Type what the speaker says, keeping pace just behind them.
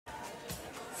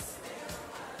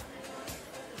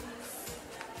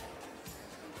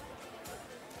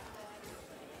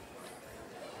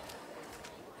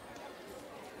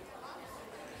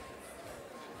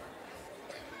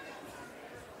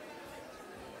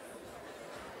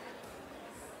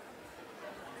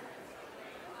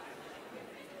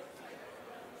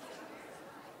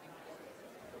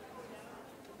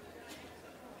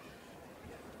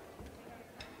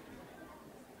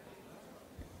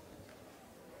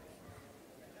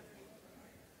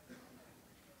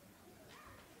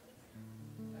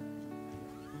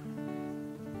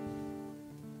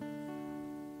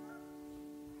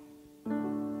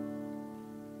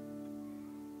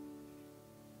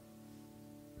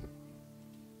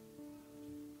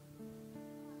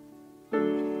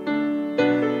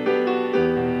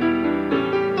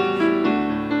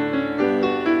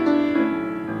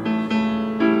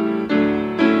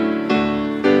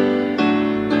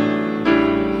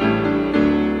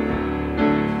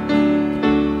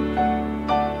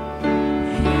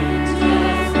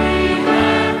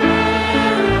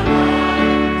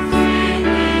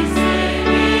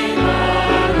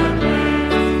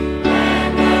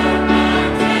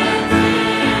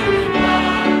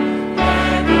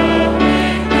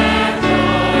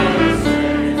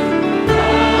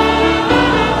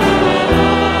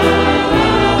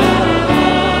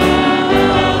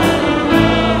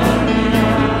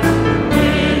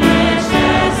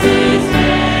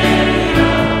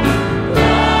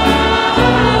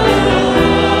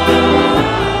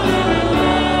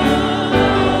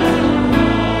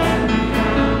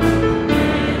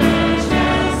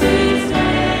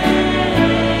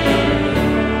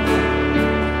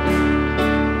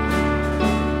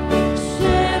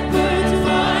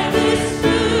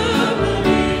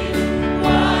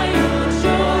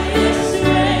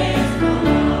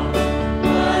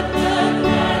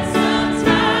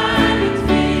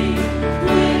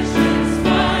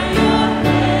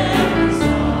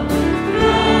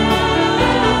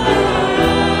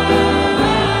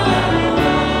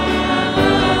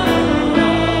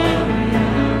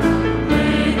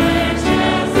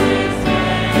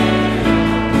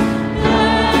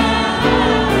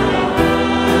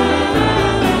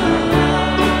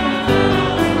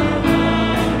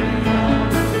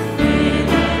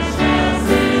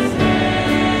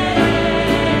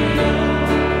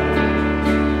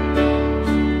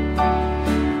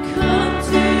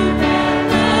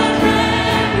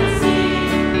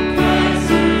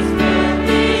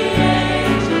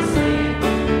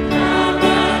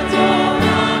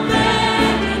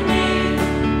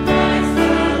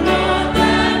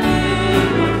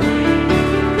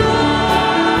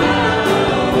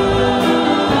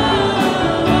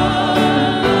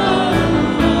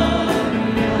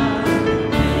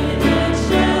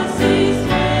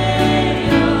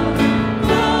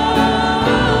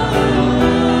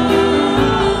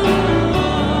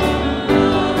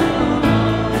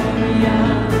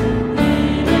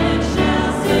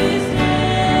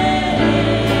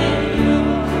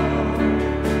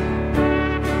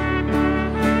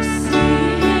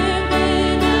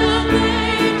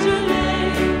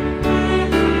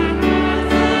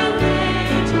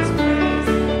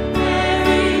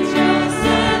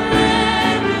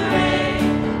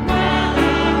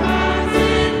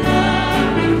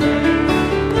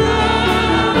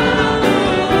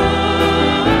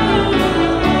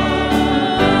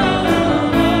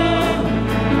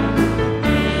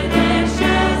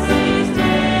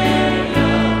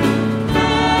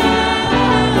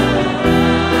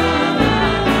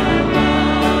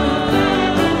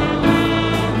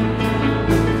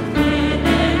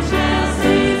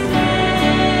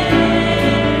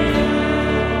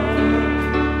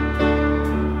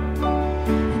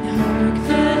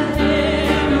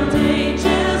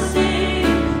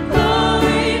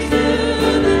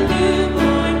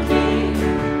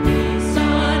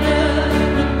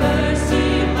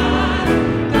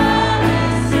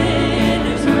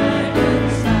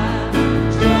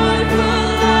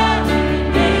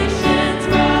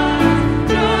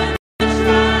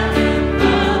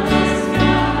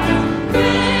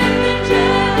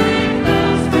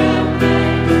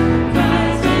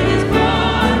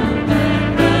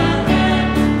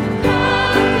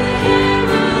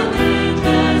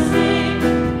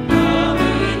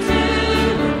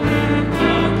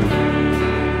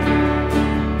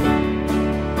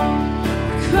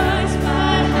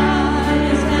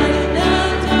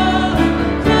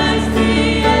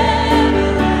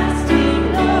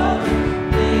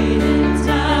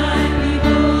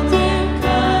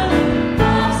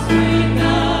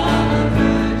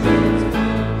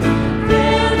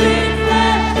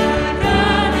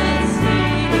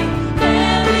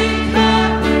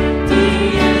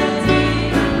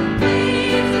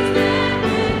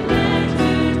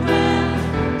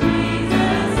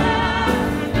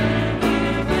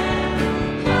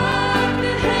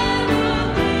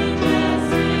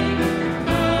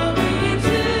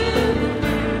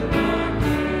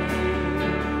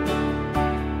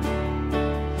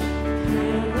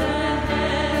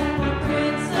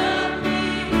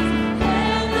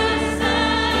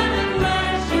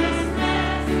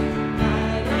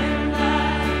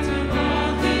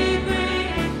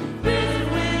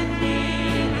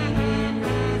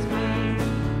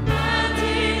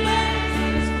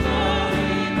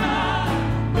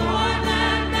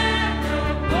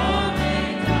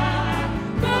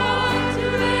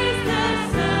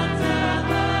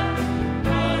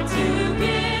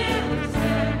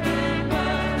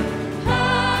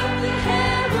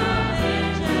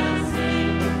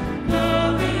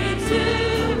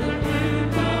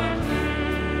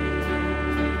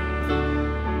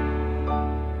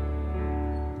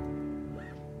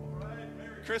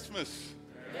Christmas.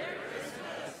 Merry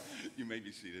Christmas. You may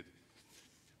be seated.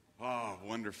 Oh,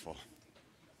 wonderful.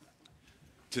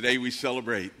 Today we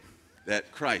celebrate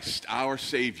that Christ, our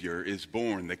Savior, is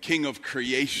born. The King of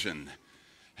creation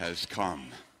has come.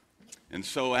 And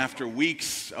so after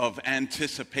weeks of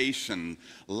anticipation,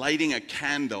 lighting a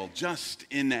candle just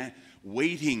in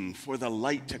waiting for the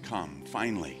light to come,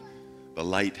 finally, the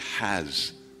light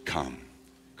has come.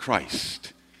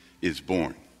 Christ is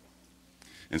born.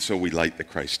 And so we light the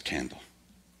Christ candle.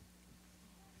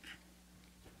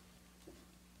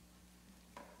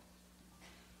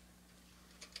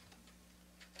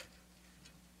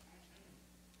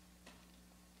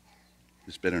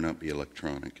 This better not be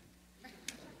electronic.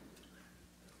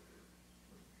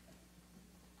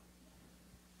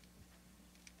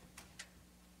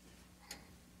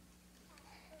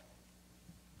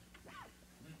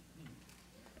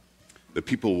 The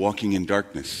people walking in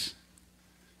darkness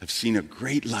have seen a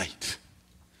great light.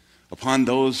 Upon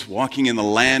those walking in the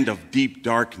land of deep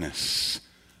darkness,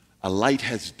 a light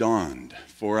has dawned.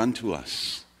 For unto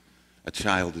us a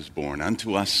child is born.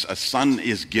 Unto us a son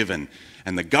is given.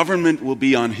 And the government will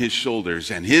be on his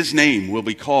shoulders. And his name will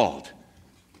be called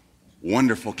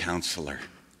Wonderful Counselor,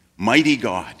 Mighty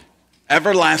God,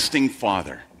 Everlasting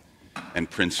Father, and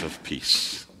Prince of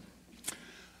Peace.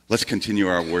 Let's continue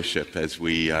our worship as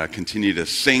we continue to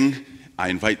sing. I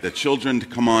invite the children to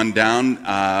come on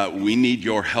down. We need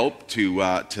your help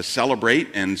to celebrate,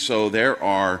 and so there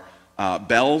are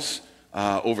bells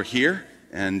over here,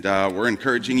 and we're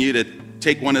encouraging you to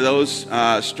take one of those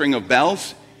string of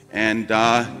bells and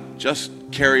just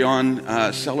carry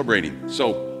on celebrating.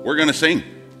 So we're going to sing.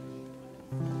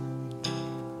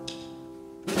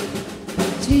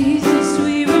 Jesus,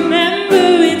 we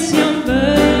remember it's your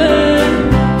birth.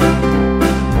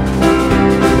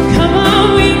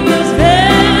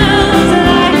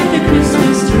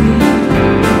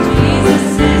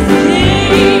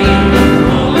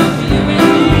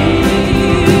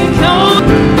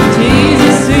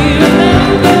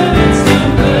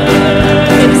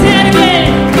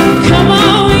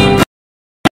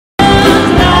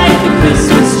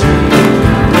 Christmas.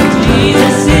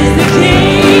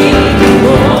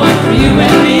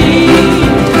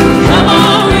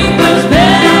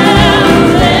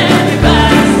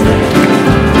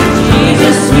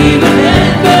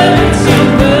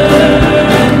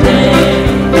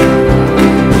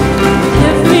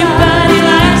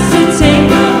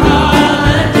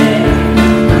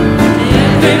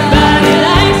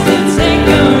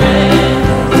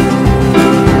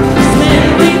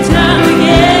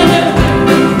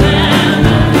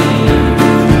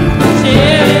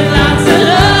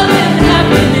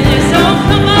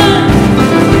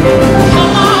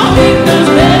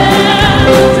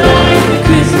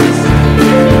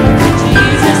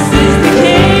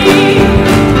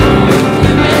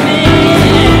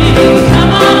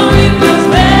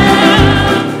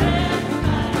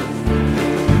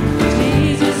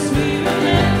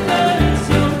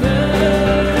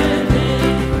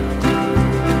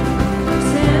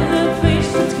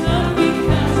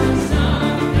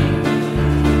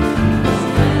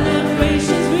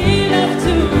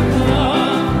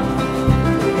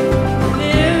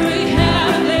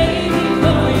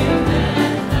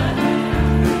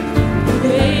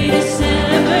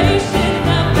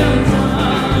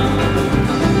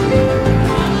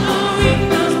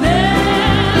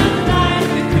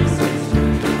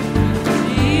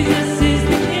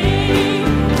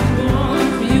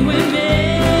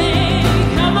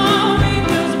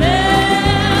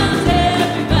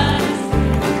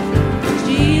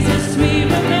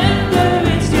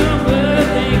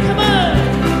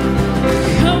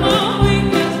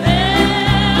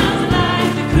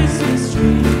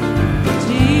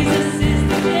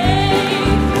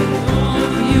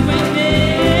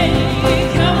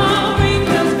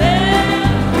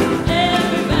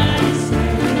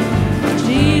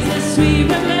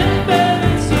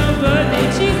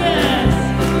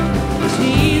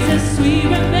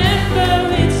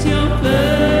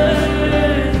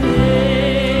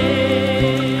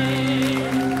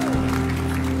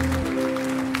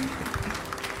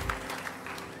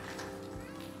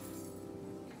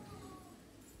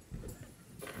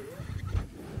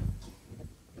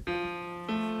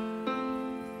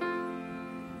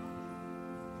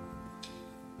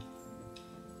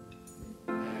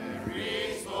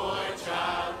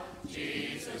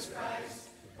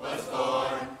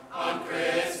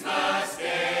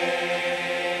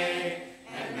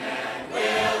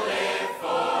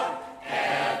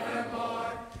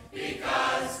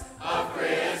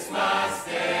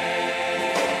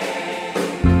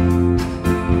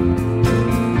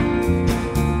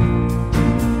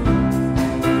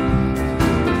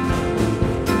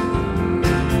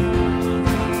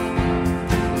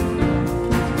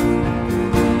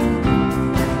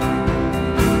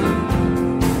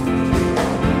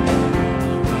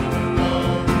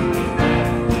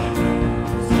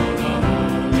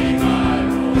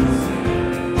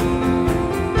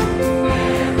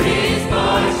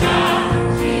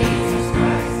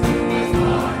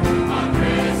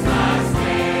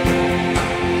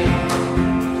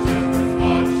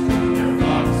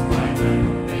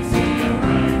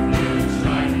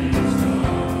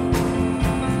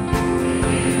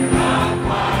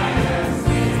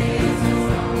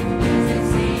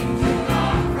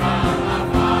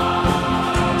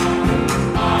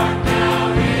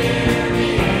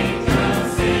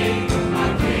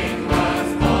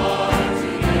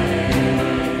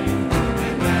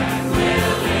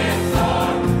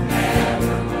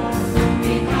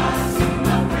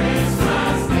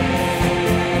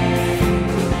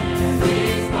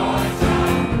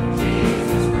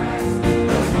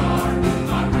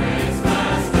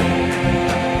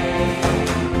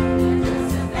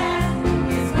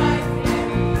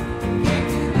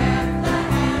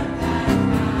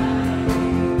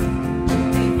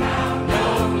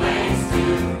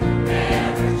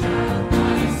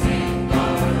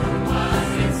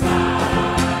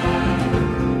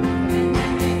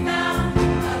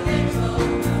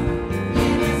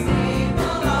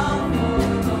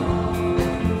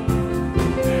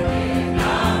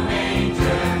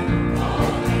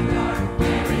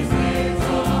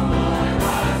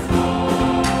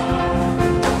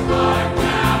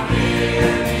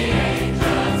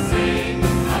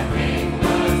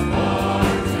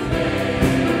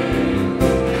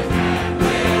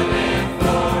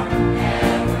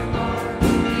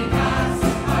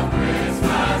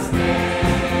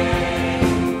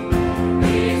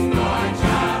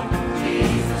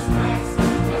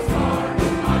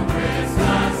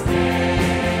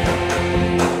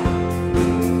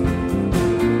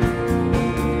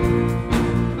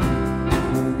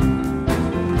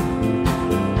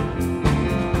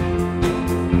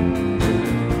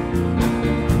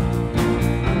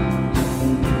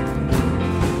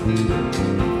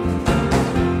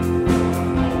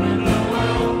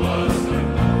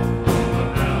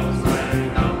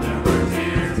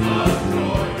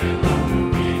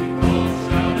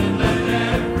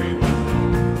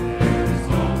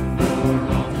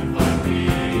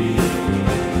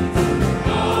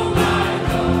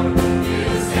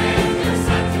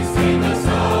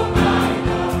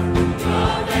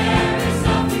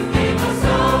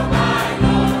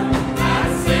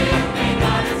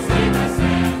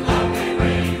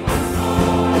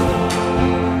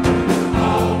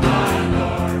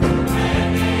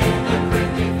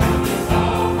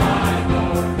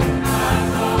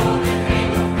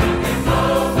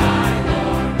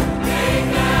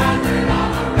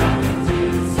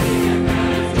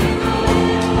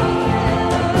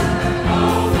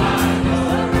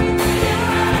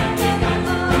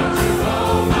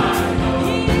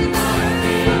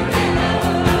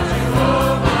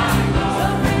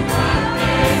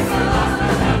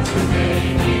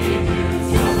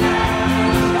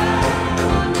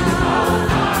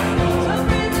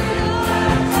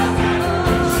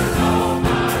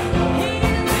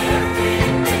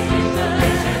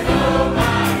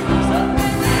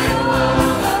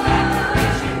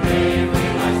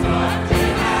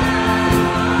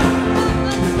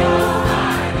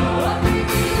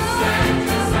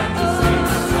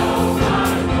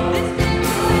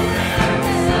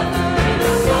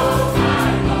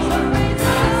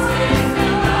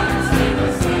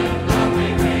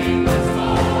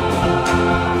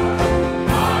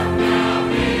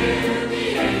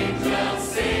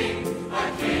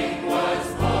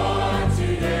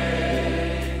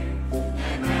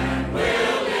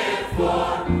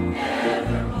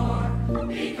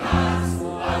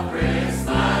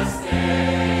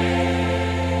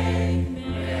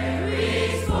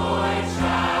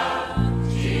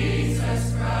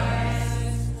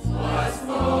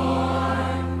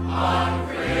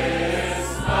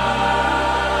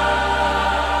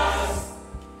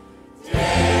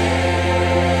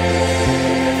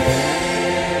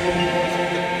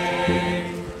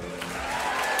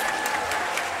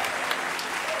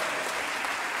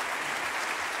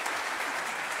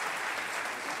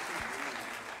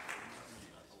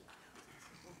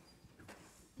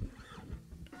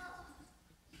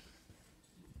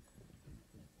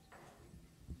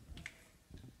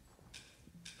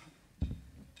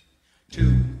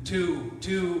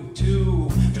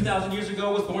 2,000 years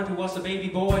ago was born to us a baby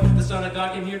boy. The Son of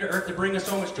God came here to earth to bring us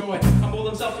so much joy. Humbled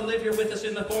himself to live here with us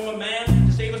in the form of man,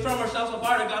 to save us from ourselves, a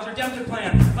part of God's redemptive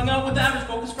plan. Hung out with average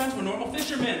folk, his friends were normal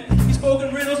fishermen. He spoke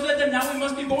in riddles, said that now we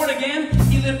must be born again.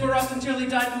 He lived for us until he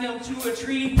died nailed to a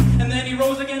tree, and then he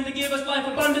rose again to give us life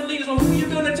abundantly. So who you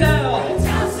gonna tell?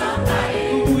 Tell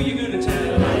somebody. Who you gonna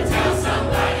tell? Tell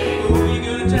somebody. Who you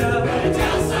gonna tell?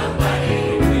 Tell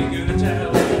somebody. Who you gonna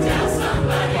tell? Tell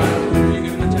somebody. Who you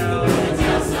gonna tell?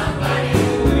 Tell somebody.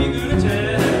 Who you gonna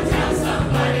tell? Tell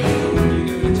somebody. Who you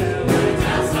gonna tell?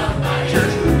 Tell somebody.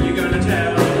 Church, who you gonna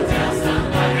tell? Tell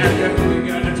somebody. Africa, who you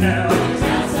gonna tell?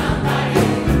 Tell somebody.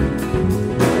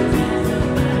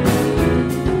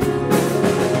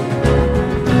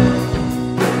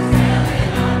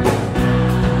 Sailing on the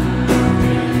Nile,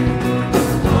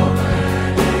 over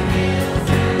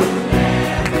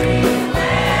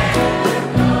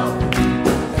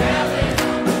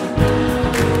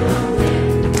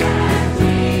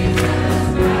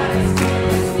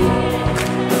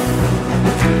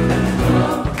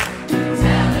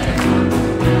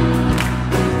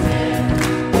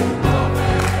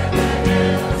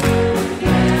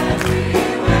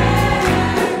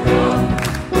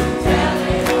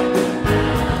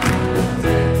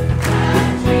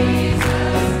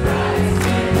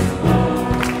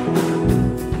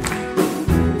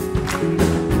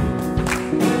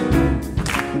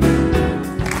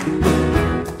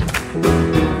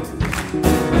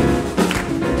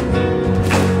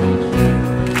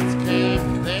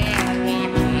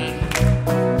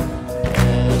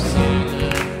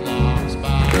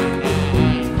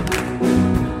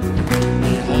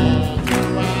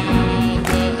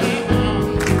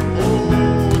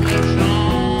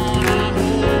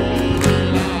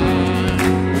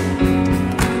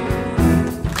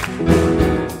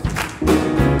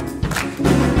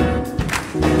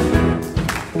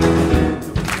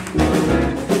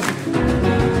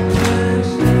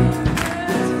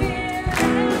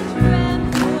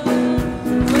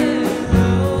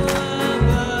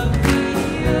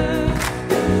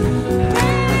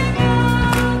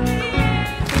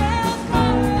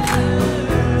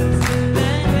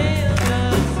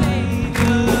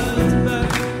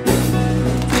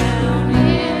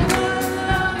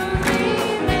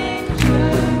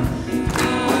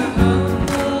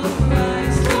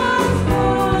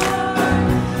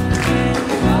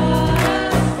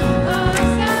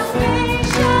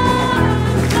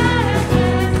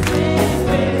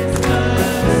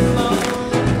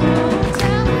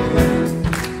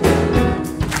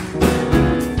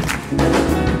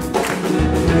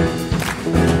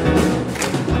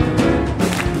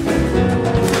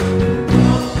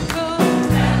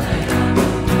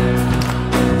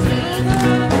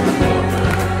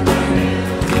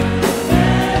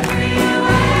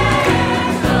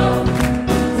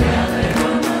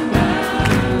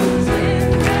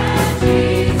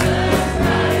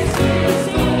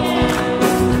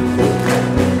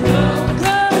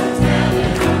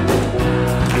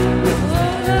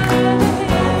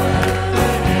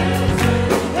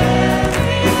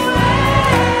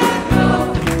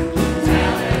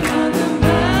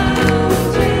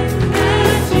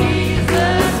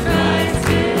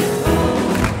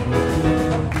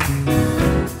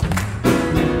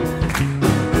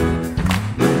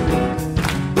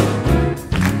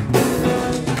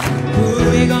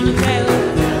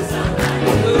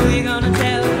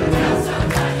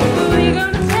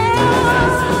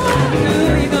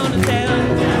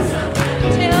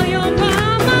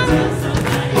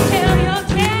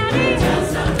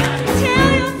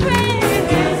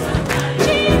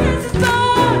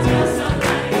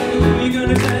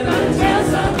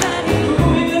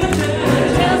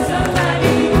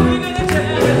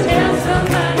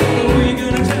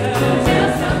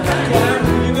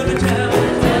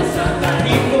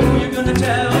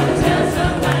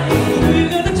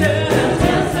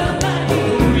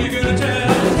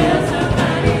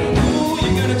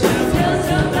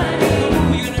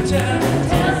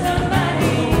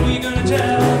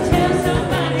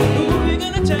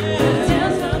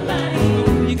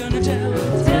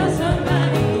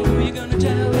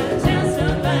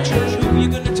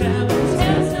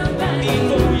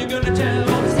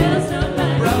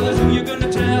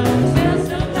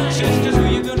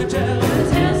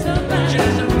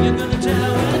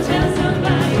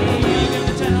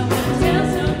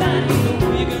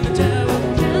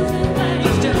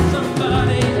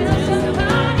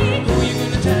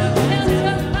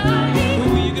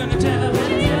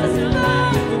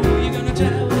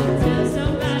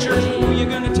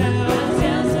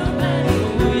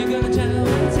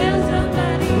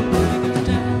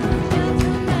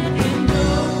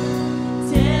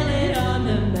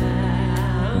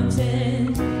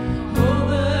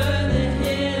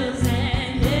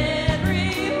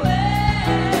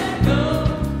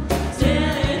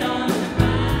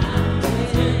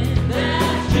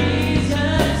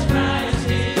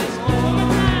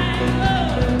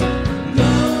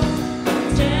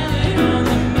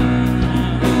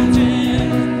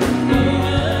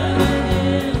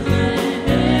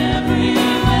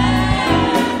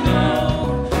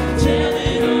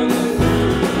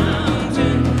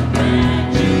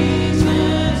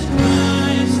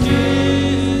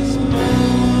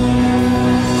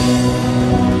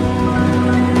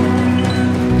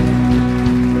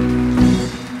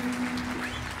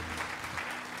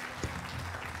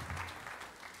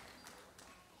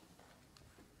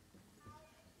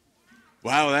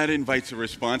Wow, that invites a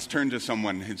response. Turn to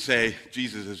someone and say,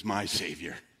 Jesus is my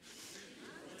Savior.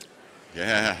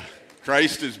 Yeah,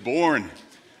 Christ is born.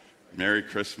 Merry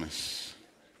Christmas.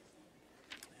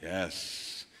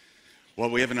 Yes.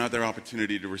 Well, we have another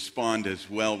opportunity to respond as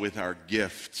well with our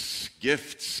gifts.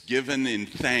 Gifts given in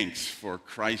thanks for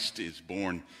Christ is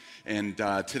born. And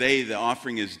today the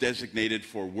offering is designated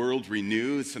for World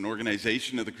Renew. It's an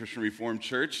organization of the Christian Reformed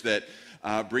Church that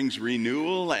brings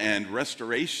renewal and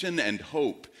restoration and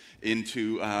hope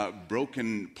into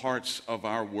broken parts of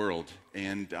our world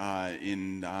and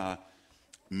in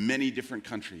many different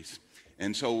countries.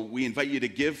 And so we invite you to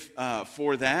give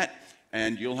for that,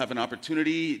 and you'll have an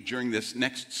opportunity during this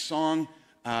next song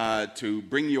to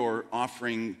bring your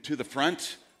offering to the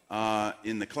front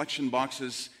in the collection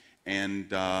boxes,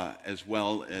 and as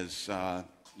well as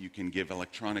you can give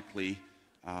electronically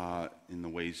in the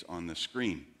ways on the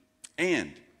screen.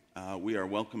 And we are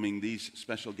welcoming these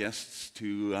special guests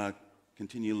to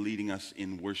continue leading us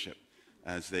in worship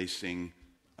as they sing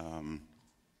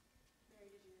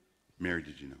Mary,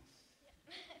 Did You Know?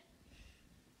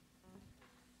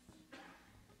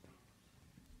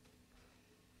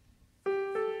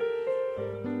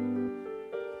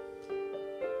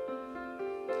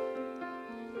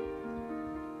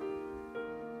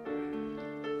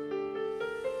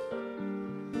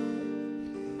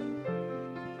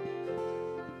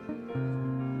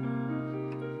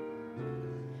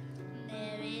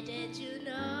 Mary, did you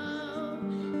know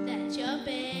that your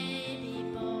baby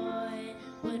boy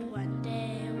would one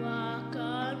day walk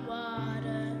on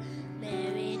water?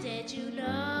 Mary, did you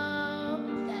know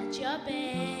that your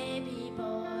baby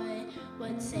boy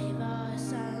would save our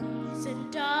sons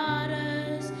and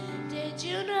daughters? Did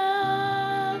you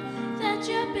know that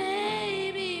your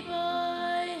baby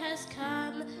boy has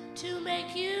come to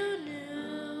make you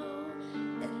new?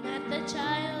 And that the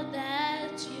child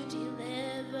that you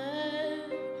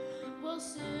delivered will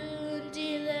soon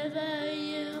deliver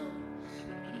you?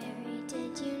 Mary,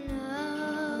 did you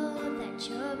know that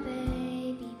your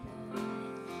baby boy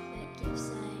would give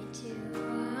sight to a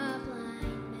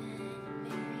blind man?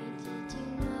 Mary, did you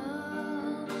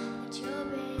know that your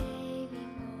baby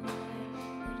boy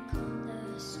would calm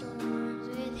the storms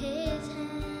with his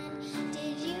hand?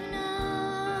 Did you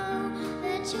know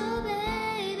that your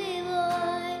baby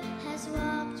boy has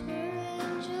walked where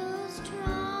angels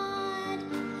trod?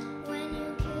 When you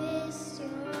kissed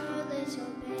your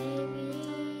little baby,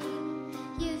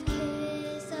 you've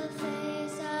kissed the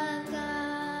face of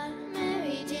God.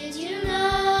 Mary, did you know?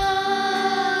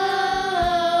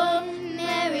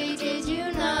 Mary, did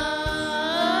you know?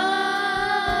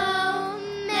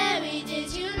 Mary,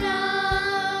 did you know?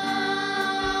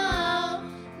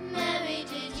 Mary,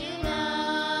 did you know?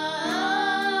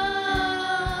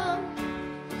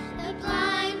 The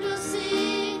blind will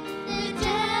see, the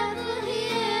deaf will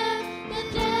hear, the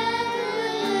dead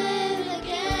will live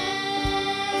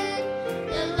again.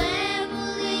 The lame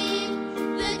will leap,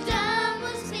 the dumb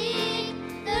will speak,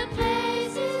 the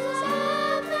praises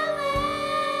of the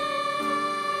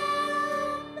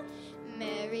Lamb.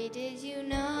 Mary, did you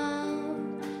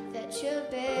know that your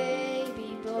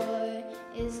baby boy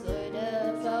is Lord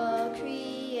of all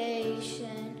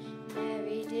creation?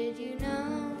 Mary, did you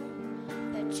know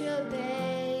that your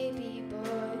baby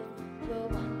boy will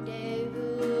one day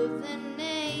rule the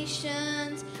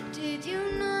nations? Did you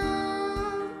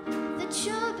know that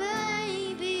your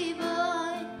baby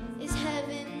boy is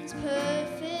heaven's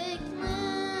perfect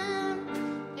lamb?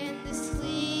 And the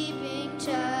sleeping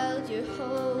child you're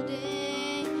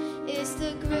holding is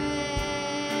the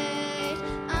great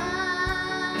I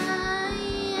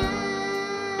am.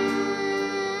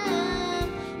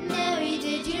 Mary,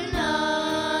 did you know?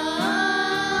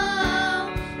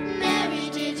 Mary,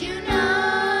 did you know?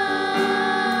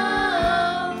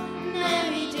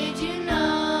 Mary, did you know?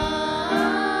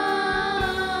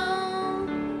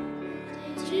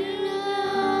 Did you know?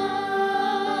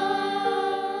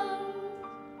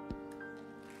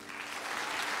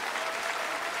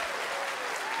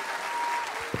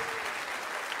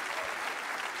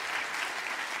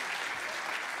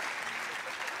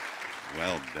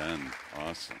 Well done.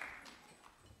 Awesome.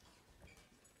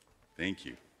 Thank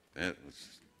you. That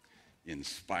was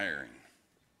inspiring.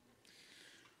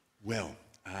 Well,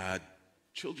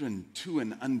 children 2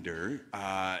 and under,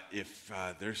 if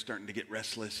they're starting to get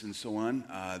restless and so on,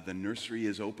 the nursery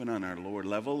is open on our lower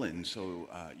level, and so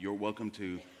you're welcome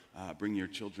to bring your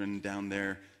children down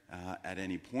there at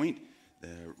any point.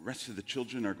 The rest of the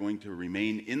children are going to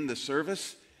remain in the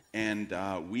service, and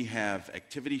we have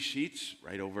activity sheets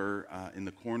right over in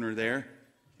the corner there,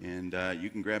 and you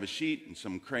can grab a sheet and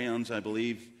some crayons, I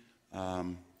believe,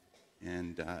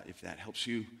 and if that helps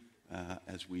you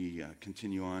as we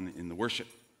continue on in the worship.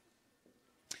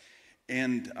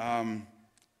 And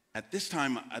at this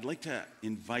time, I'd like to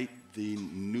invite the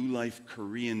New Life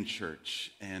Korean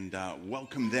Church and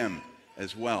welcome them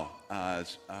as well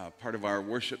as part of our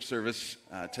worship service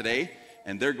today.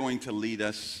 And they're going to lead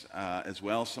us as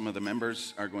well. Some of the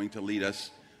members are going to lead us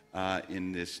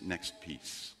in this next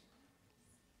piece.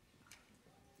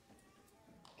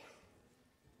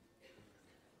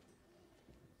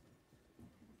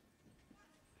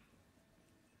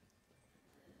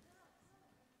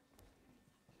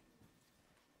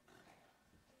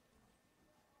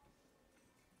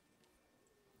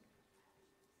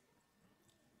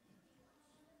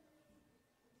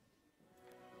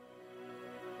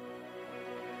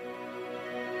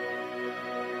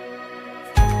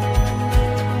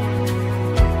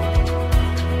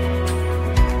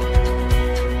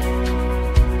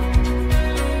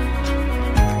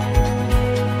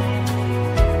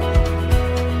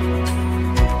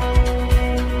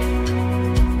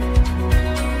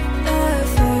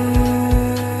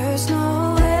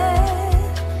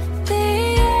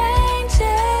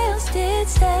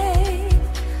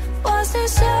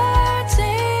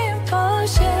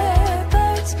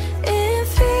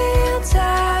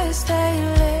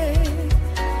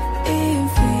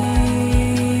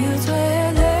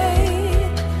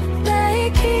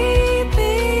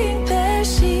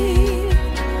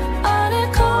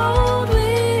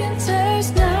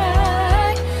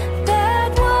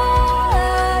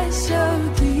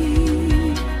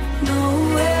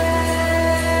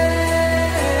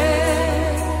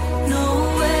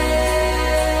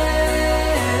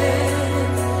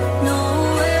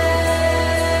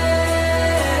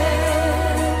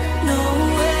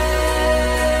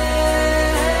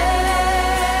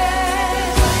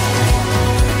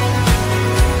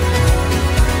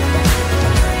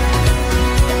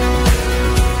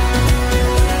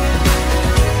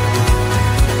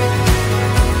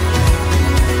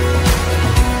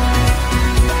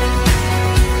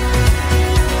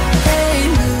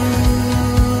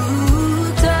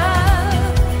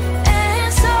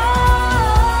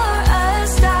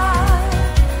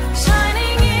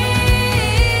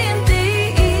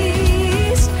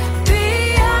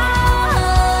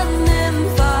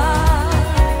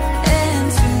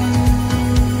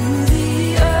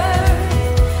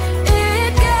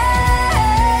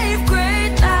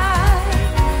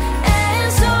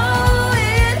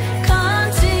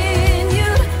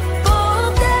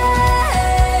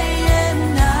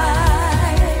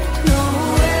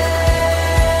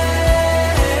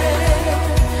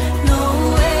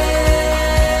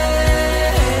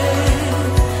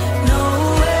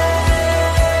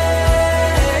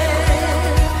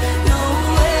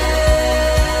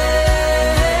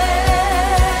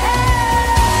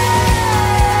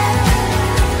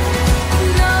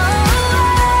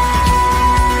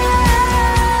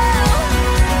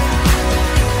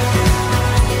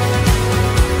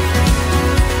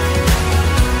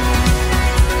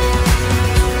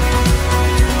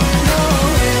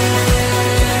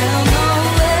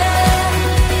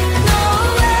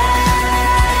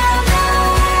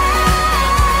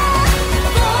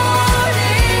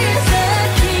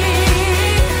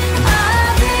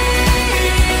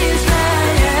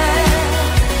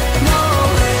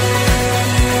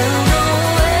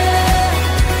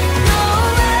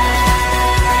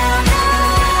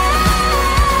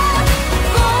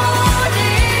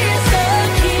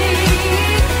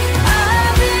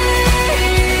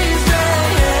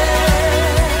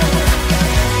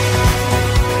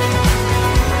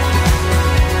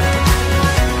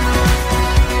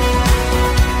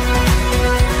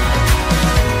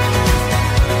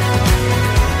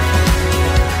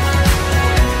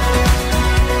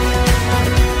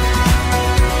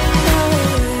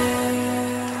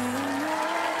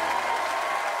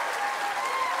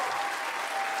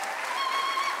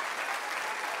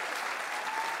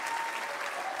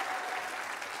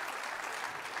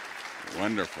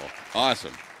 Wonderful.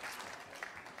 Awesome.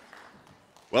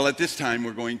 Well, at this time,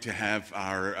 we're going to have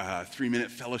our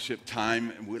 3-minute fellowship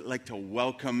time. And we'd like to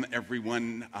welcome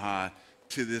everyone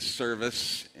to this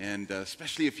service. And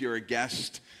especially if you're a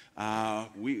guest,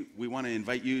 we want to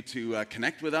invite you to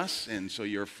connect with us. And so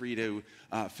you're free to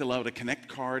fill out a Connect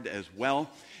card as well.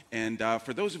 And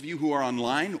for those of you who are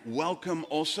online, welcome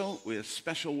also. We have a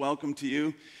special welcome to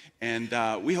you. And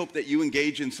we hope that you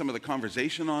engage in some of the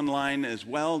conversation online as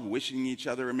well, wishing each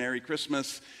other a Merry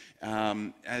Christmas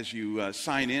as you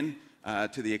sign in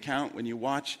to the account when you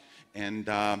watch. And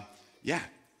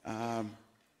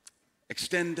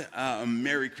extend a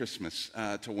Merry Christmas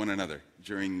to one another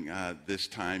during this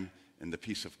time and the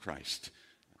peace of Christ.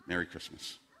 Merry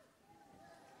Christmas.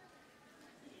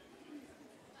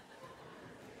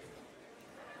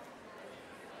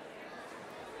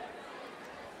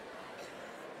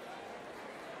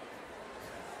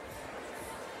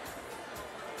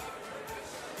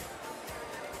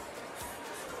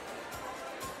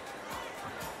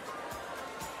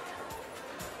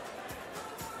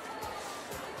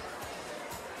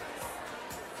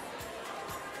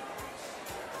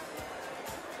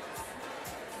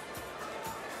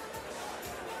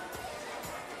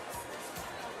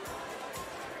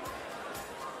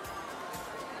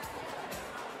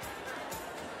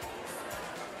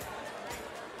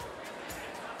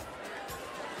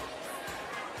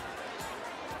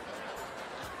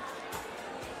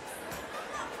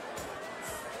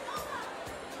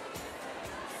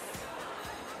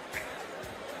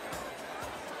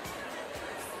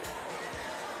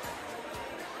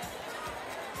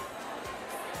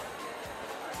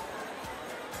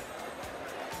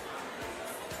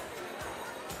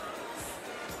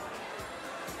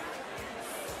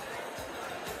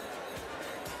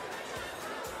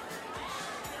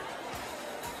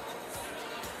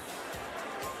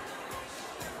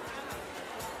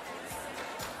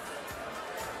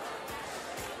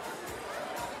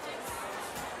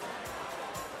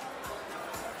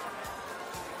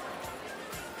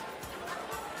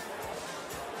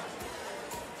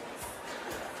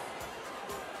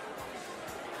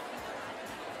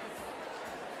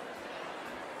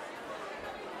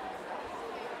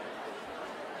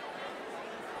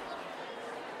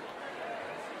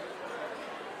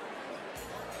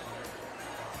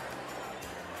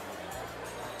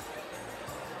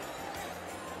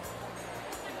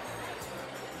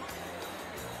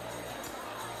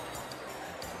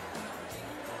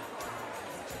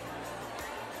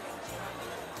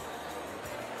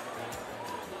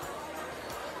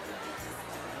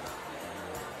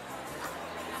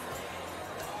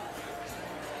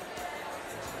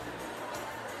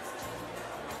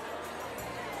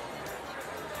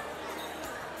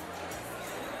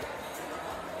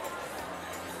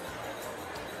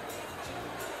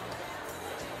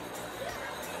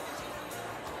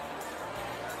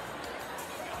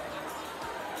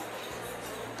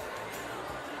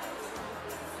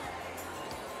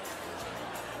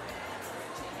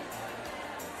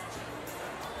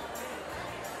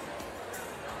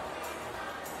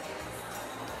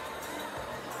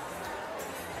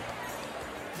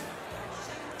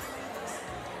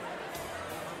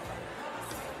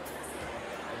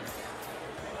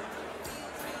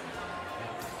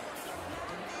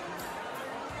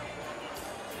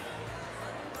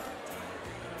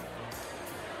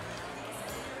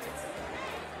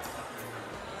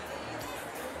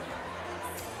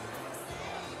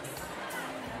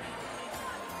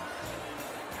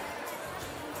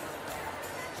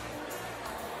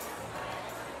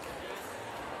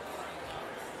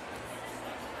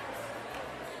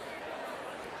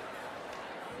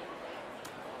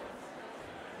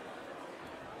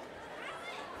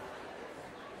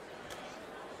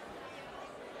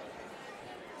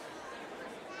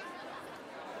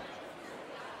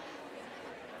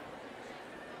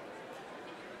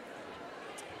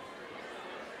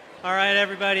 All right,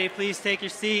 everybody, please take your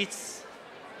seats.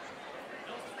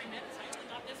 Those 3 minutes, I only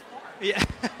got this far. Yeah.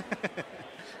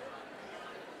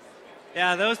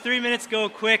 Yeah, those 3 minutes go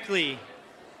quickly.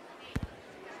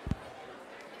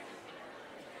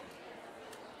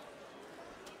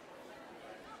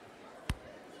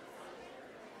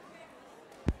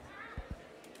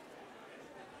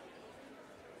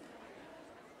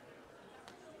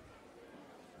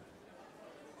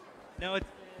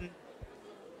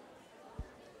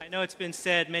 I know it's been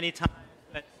said many times,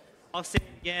 but I'll say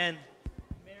it again.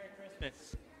 Merry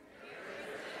Christmas.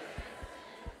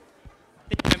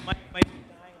 I think my mic might be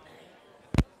dying on me.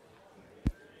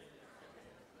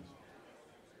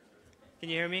 Can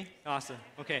you hear me? Awesome.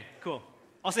 Okay, cool.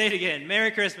 I'll say it again.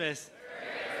 Merry Christmas.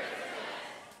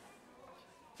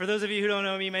 For those of you who don't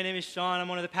know me, my name is Shaun. I'm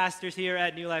one of the pastors here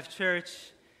at New Life Church.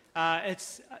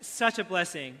 It's such a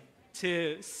blessing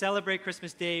to celebrate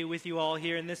Christmas Day with you all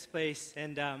here in this place.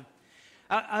 And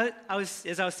as I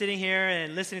was sitting here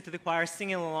and listening to the choir,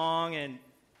 singing along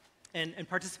and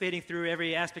participating through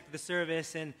every aspect of the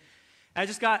service, and I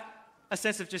just got a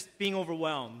sense of just being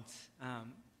overwhelmed.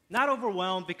 Not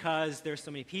overwhelmed because there's so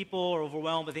many people, or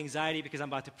overwhelmed with anxiety because I'm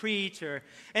about to preach, or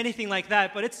anything like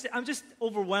that, but I'm just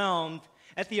overwhelmed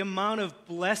at the amount of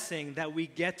blessing that we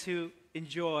get to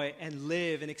enjoy and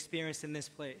live and experience in this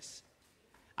place.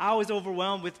 I was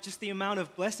overwhelmed with just the amount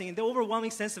of blessing and the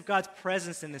overwhelming sense of God's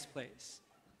presence in this place.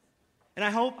 And I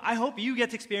hope you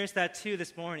get to experience that too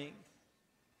this morning.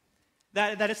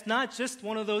 That it's not just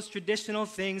one of those traditional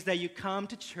things that you come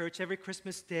to church every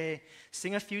Christmas day,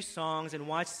 sing a few songs, and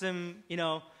watch some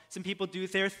people do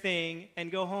their thing,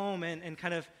 and go home and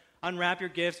kind of unwrap your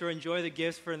gifts or enjoy the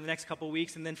gifts for the next couple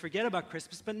weeks and then forget about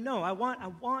Christmas. But no, I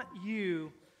want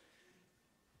you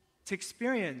to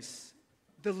experience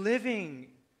the living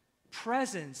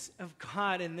presence of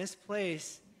God in this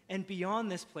place and beyond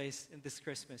this place in this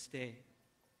Christmas day.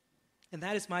 And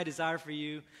that is my desire for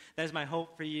you. That is my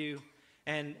hope for you.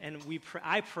 And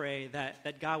I pray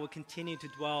that God will continue to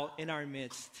dwell in our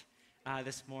midst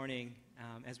this morning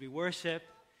as we worship,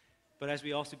 but as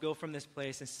we also go from this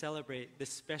place and celebrate this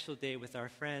special day with our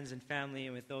friends and family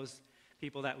and with those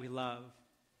people that we love.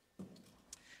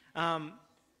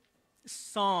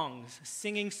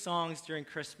 Singing songs during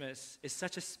Christmas is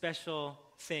such a special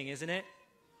thing, isn't it?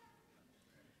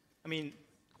 I mean,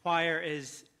 choir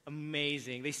is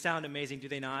amazing. They sound amazing, do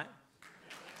they not?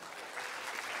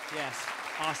 Yes,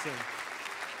 awesome.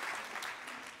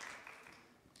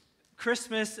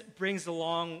 Christmas brings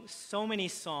along so many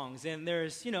songs, and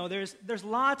there's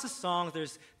lots of songs.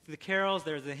 There's the carols,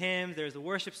 there's the hymns, there's the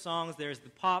worship songs, there's the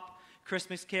pop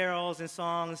Christmas carols and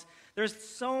songs. There's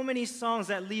so many songs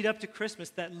that lead up to Christmas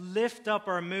that lift up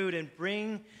our mood and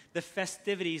bring the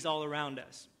festivities all around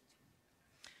us.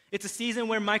 It's a season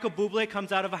where Michael Bublé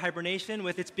comes out of a hibernation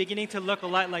with It's Beginning to Look a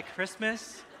Lot Like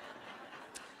Christmas.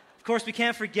 Of course, we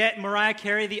can't forget Mariah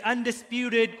Carey, the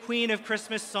undisputed queen of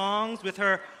Christmas songs, with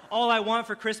her All I Want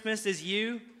for Christmas Is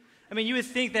You. I mean, you would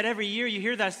think that every year you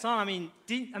hear that song,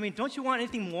 don't you want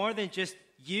anything more than just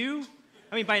you?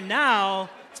 I mean, by now,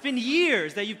 it's been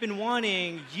years that you've been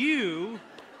wanting you.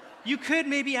 You could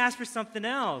maybe ask for something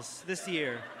else this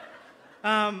year.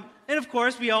 And of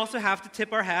course, we also have to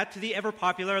tip our hat to the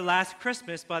ever-popular Last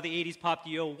Christmas by the 80s pop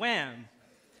duo Wham!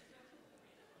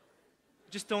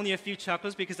 Just only a few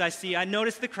chuckles because I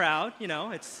notice the crowd,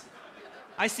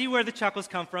 I see where the chuckles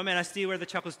come from and I see where the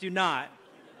chuckles do not.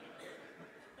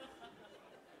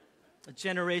 A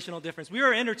generational difference. We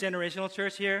are an intergenerational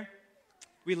church here.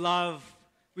 We love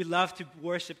to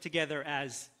worship together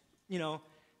as,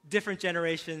 different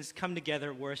generations come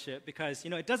together worship because,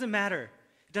 it doesn't matter.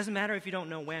 It doesn't matter if you don't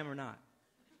know Wham or not.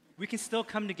 We can still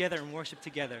come together and worship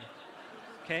together,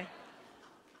 okay?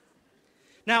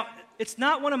 Now, it's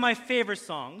not one of my favorite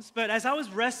songs, but as I was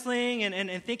wrestling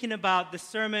and thinking about the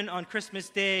sermon on Christmas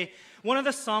Day, one of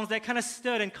the songs that kind of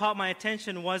stood and caught my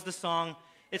attention was the song,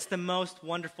 It's the Most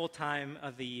Wonderful Time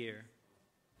of the Year.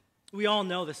 We all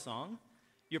know the song.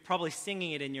 You're probably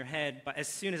singing it in your head but as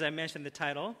soon as I mention the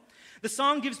title. The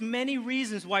song gives many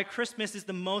reasons why Christmas is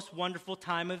the most wonderful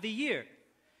time of the year.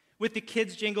 With the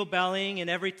kids jingle belling and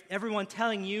everyone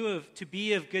telling you to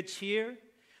be of good cheer.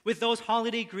 With those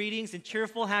holiday greetings and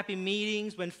cheerful, happy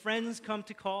meetings when friends come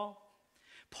to call.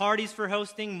 Parties for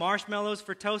hosting, marshmallows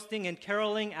for toasting, and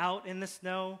caroling out in the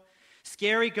snow.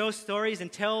 Scary ghost stories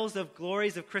and tales of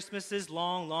glories of Christmases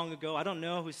long, long ago. I don't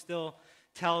know who still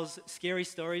tells scary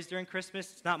stories during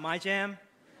Christmas. It's not my jam.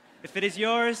 If it is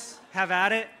yours, have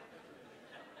at it.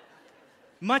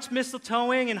 Much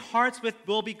mistletoeing and hearts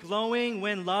will be glowing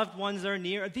when loved ones are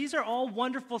near. These are all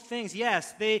wonderful things.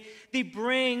 Yes, they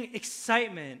bring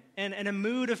excitement and a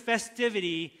mood of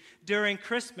festivity during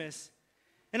Christmas.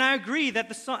 And I agree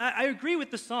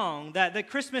with the song that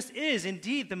Christmas is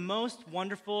indeed the most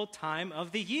wonderful time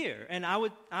of the year. And I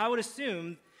would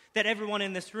assume that everyone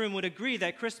in this room would agree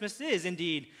that Christmas is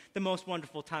indeed the most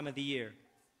wonderful time of the year.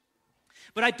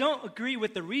 But I don't agree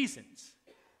with the reasons.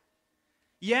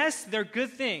 Yes, they're good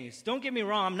things. Don't get me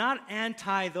wrong. I'm not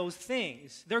anti those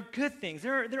things. They're good things.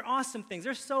 They're awesome things.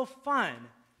 They're so fun.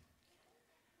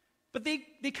 But they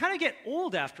kind of get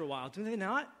old after a while, do they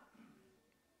not?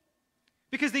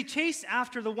 Because they chase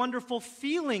after the wonderful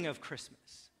feeling of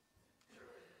Christmas.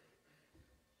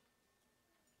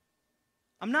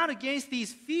 I'm not against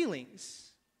these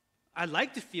feelings. I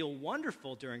like to feel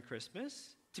wonderful during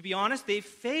Christmas. To be honest, they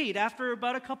fade after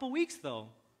about a couple weeks, though.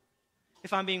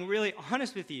 If I'm being really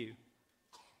honest with you.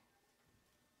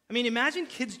 I mean, imagine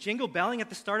kids jingle belling at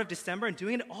the start of December and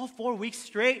doing it all 4 weeks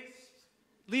straight,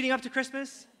 leading up to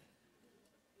Christmas.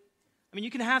 I mean,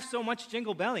 you can have so much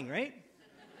jingle belling, right?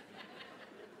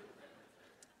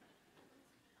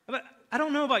 But I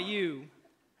don't know about you,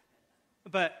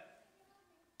 but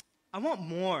I want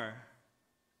more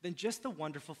than just the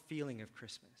wonderful feeling of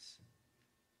Christmas.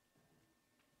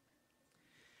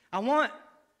 I want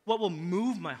what will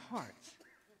move my heart.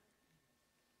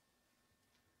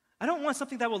 I don't want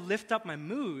something that will lift up my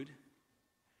mood.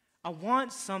 I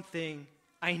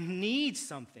need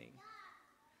something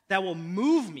that will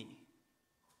move me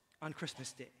on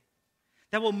Christmas Day,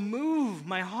 that will move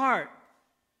my heart.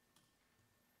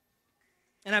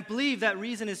 And I believe that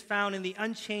reason is found in the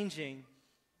unchanging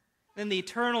and the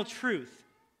eternal truth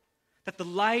that the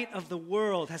light of the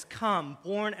world has come,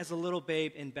 born as a little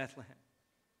babe in Bethlehem.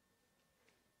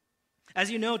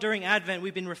 As you know, during Advent,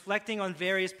 we've been reflecting on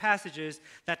various passages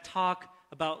that talk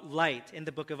about light in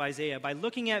the book of Isaiah. By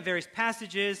looking at various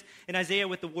passages in Isaiah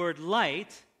with the word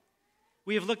light,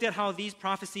 we have looked at how these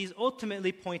prophecies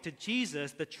ultimately point to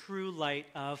Jesus, the true light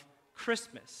of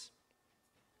Christmas.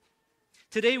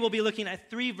 Today we'll be looking at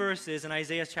 3 verses in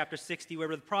Isaiah chapter 60 where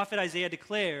the prophet Isaiah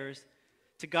declares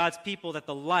to God's people that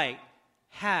the light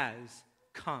has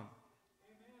come.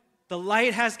 Amen. The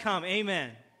light has come.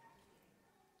 Amen.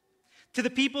 To the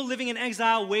people living in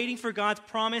exile, waiting for God's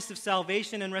promise of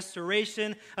salvation and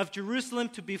restoration of Jerusalem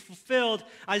to be fulfilled,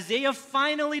 Isaiah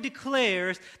finally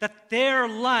declares that their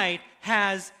light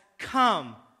has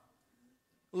come.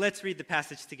 Let's read the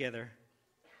passage together.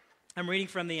 I'm reading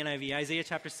from the NIV, Isaiah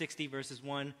chapter 60, verses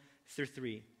 1 through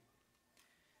 3.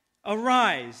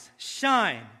 Arise,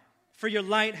 shine, for your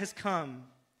light has come,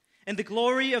 and the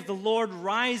glory of the Lord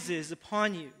rises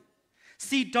upon you.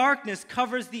 See, darkness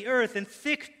covers the earth, and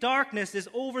thick darkness is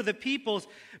over the peoples,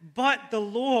 but the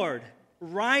Lord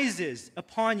rises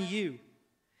upon you,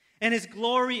 and his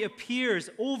glory appears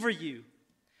over you.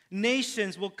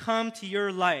 Nations will come to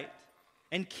your light,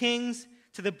 and kings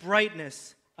to the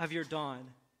brightness of your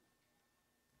dawn.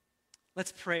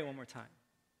 Let's pray one more time.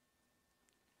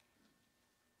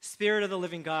 Spirit of the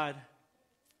living God,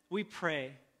 we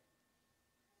pray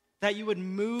that you would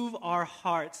move our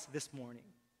hearts this morning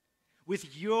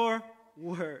with your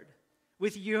word,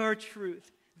 with your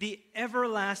truth, the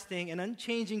everlasting and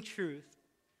unchanging truth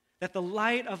that the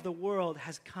light of the world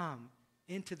has come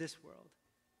into this world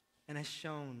and has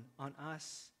shone on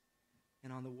us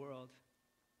and on the world.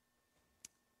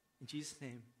 In Jesus'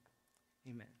 name,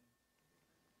 amen.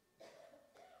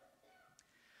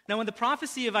 Now, when the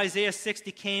prophecy of Isaiah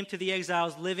 60 came to the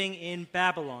exiles living in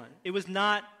Babylon, it was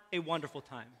not a wonderful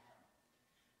time.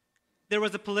 There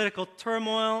was a political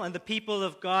turmoil, and the people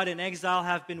of God in exile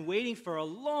have been waiting for a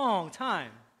long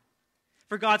time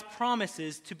for God's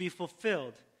promises to be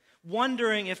fulfilled,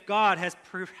 wondering if God has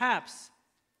perhaps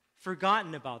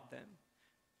forgotten about them,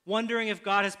 wondering if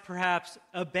God has perhaps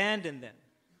abandoned them.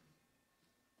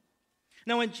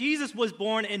 Now, when Jesus was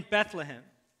born in Bethlehem,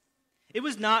 it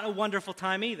was not a wonderful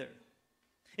time either.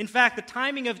 In fact, the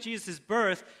timing of Jesus'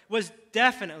 birth was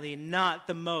definitely not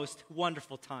the most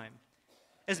wonderful time.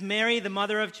 As Mary, the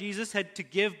mother of Jesus, had to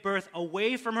give birth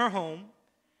away from her home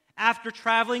after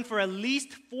traveling for at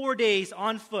least 4 days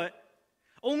on foot,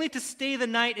 only to stay the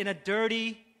night in a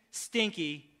dirty,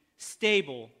 stinky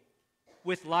stable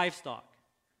with livestock.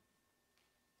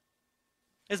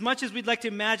 As much as we'd like to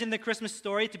imagine the Christmas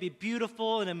story to be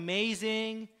beautiful and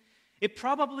amazing, it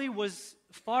probably was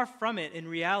far from it in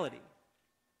reality.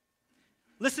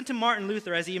 Listen to Martin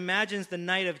Luther as he imagines the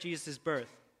night of Jesus' birth.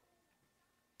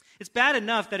 It's bad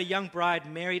enough that a young bride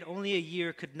married only a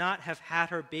year could not have had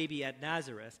her baby at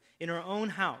Nazareth in her own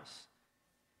house,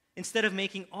 instead of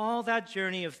making all that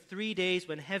journey of 3 days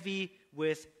when heavy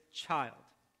with child.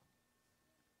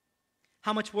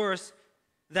 How much worse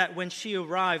that when she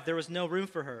arrived, there was no room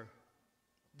for her.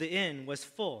 The inn was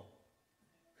full.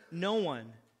 No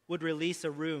one would release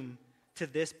a room to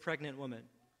this pregnant woman.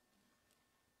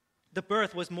 The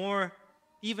birth was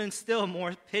even still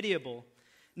more pitiable.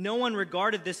 No one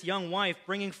regarded this young wife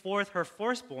bringing forth her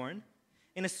firstborn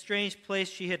in a strange place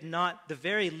she had not the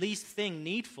very least thing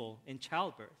needful in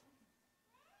childbirth.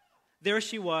 There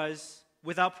she was,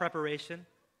 without preparation,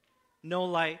 no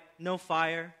light, no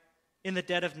fire, in the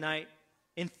dead of night,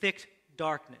 in thick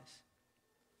darkness.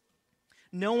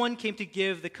 No one came to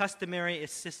give the customary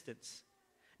assistance.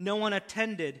 No one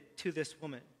attended to this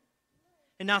woman.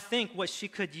 And now think what she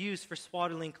could use for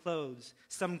swaddling clothes.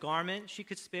 Some garment she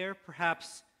could spare,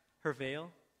 perhaps her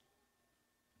veil.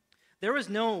 There is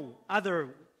no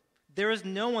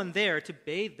one there to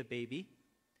bathe the baby.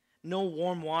 No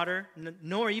warm water,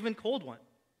 nor even cold one.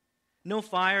 No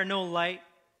fire, no light.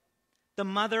 The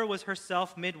mother was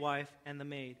herself midwife and the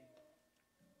maid.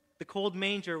 The cold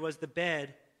manger was the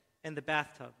bed and the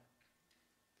bathtub.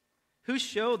 Who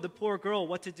showed the poor girl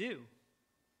what to do?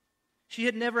 She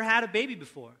had never had a baby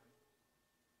before.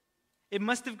 It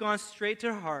must have gone straight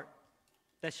to her heart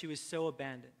that she was so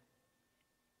abandoned.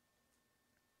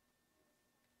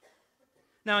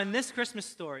 Now, in this Christmas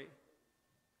story,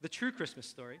 the true Christmas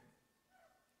story,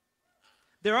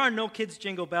 there are no kids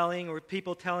jingle belling or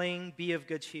people telling, "Be of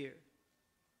good cheer."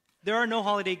 There are no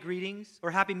holiday greetings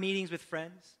or happy meetings with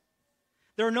friends.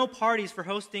 There are no parties for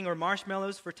hosting or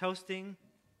marshmallows for toasting.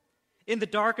 In the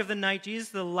dark of the night, Jesus,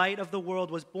 the light of the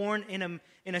world, was born in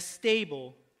a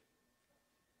stable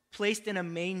placed in a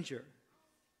manger,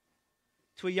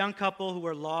 to a young couple who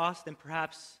were lost and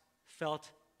perhaps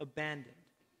felt abandoned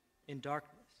in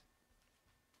darkness.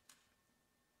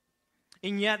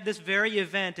 And yet, this very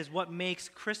event is what makes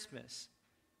Christmas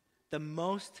the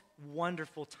most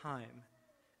wonderful time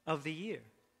of the year.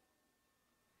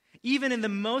 Even in the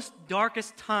most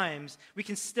darkest times, we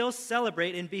can still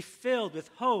celebrate and be filled with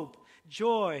hope,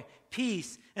 joy,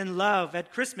 peace, and love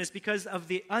at Christmas because of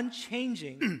the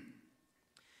unchanging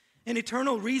and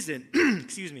eternal reason,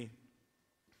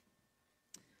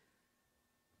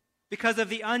 because of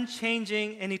the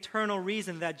unchanging and eternal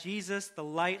reason that Jesus, the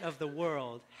light of the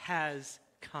world, has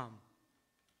come.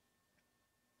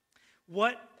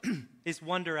 What is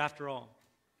wonder after all?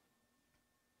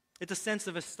 It's a sense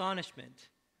of astonishment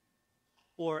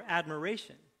or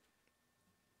admiration.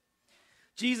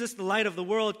 Jesus, the light of the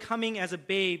world, coming as a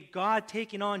babe, God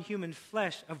taking on human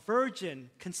flesh, a virgin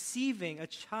conceiving a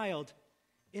child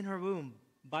in her womb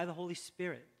by the Holy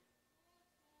Spirit.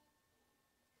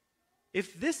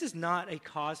 If this is not a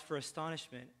cause for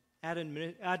astonishment,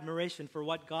 admiration for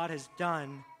what God has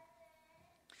done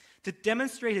to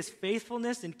demonstrate his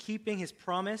faithfulness in keeping his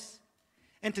promise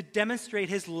and to demonstrate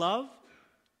his love,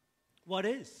 what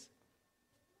is?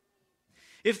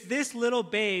 If this little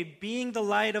babe, being the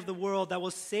light of the world that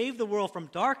will save the world from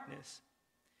darkness,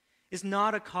 is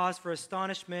not a cause for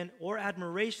astonishment or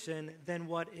admiration, then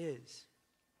what is?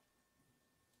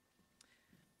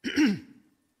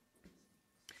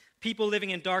 People living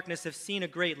in darkness have seen a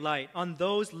great light. On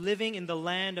those living in the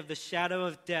land of the shadow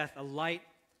of death, a light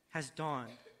has dawned.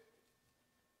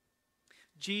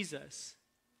 Jesus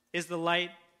is the light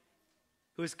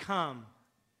who has come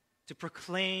to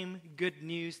proclaim good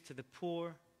news to the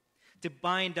poor, to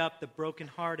bind up the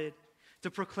brokenhearted, to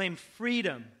proclaim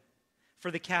freedom for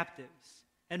the captives,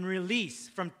 and release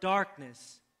from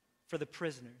darkness for the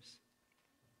prisoners.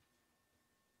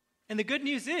 And the good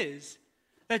news is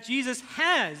that Jesus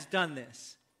has done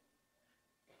this.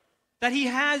 That he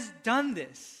has done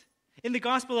this. In the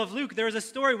Gospel of Luke, there is a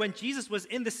story when Jesus was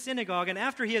in the synagogue, and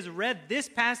after he has read this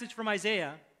passage from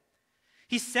Isaiah,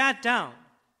 he sat down.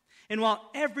 And while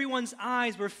everyone's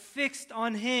eyes were fixed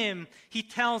on him, he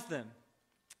tells them,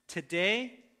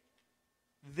 "Today,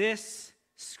 this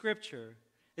scripture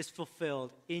is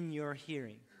fulfilled in your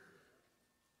hearing."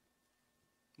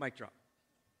 Mic drop.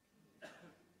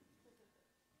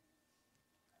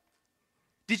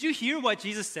 Did you hear what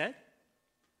Jesus said?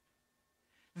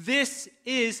 This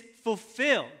is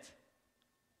fulfilled.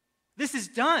 This is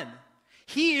done.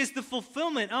 He is the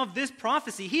fulfillment of this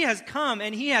prophecy. He has come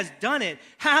and he has done it.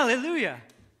 Hallelujah.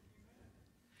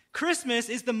 Christmas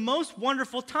is the most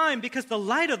wonderful time because the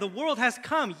light of the world has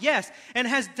come, yes, and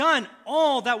has done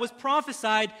all that was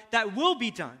prophesied that will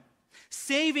be done.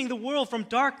 Saving the world from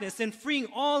darkness and freeing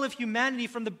all of humanity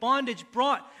from the bondage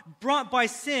brought by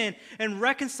sin and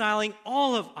reconciling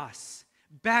all of us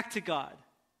back to God.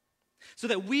 So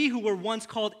that we who were once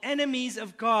called enemies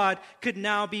of God could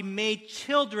now be made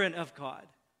children of God.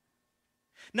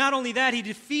 Not only that, he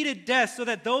defeated death so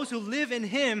that those who live in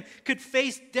him could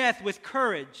face death with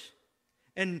courage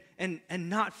and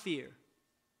not fear.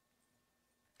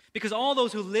 Because all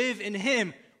those who live in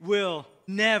him will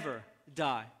never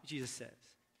die, Jesus says.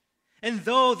 And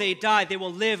though they die, they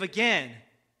will live again.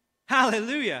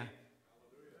 Hallelujah.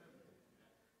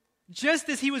 Just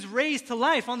as he was raised to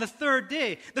life on the third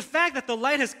day. The fact that the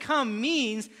light has come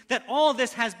means that all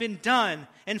this has been done.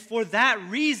 And for that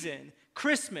reason,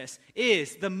 Christmas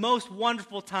is the most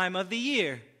wonderful time of the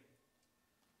year.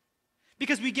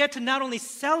 Because we get to not only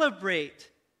celebrate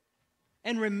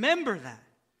and remember that,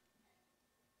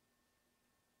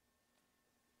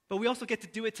 but we also get to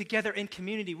do it together in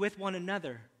community with one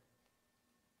another.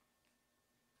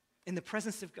 In the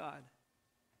presence of God.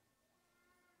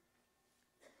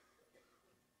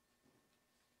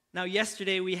 Now,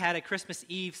 yesterday we had a Christmas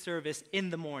Eve service in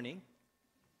the morning.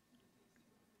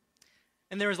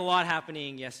 And there was a lot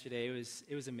happening yesterday.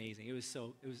 It was amazing. It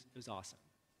was awesome.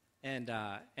 And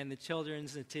the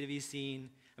children's nativity scene.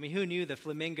 I mean, who knew the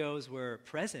flamingos were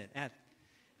present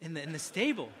in the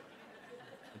stable?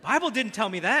 The Bible didn't tell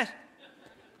me that.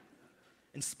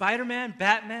 And Spider-Man,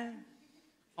 Batman,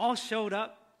 all showed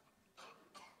up.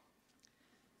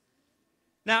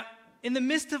 Now, in the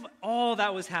midst of all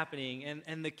that was happening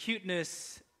and the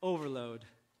cuteness overload,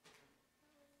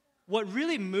 what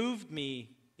really moved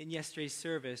me in yesterday's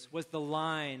service was the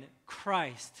line,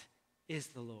 "Christ is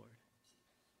the Lord."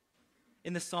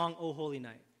 In the song, "O Holy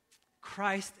Night."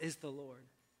 Christ is the Lord.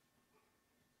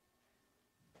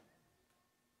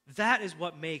 That is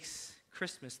what makes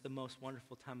Christmas the most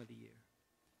wonderful time of the year.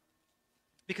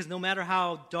 Because no matter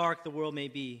how dark the world may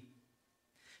be,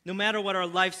 no matter what our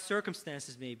life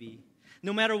circumstances may be,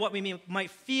 no matter what we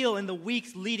might feel in the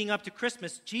weeks leading up to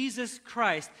Christmas, Jesus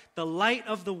Christ, the light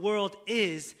of the world,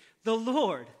 is the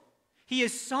Lord. He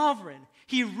is sovereign.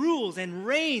 He rules and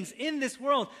reigns in this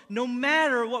world, no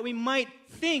matter what we might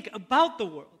think about the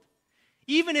world.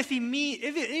 Even if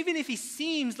he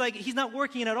seems like he's not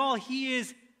working at all, he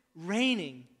is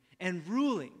reigning and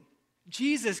ruling.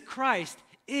 Jesus Christ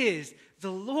is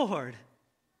the Lord.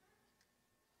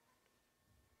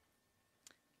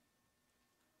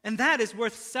 And that is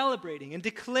worth celebrating and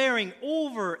declaring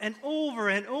over and over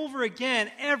and over again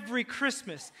every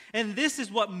Christmas. And this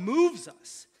is what moves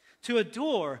us to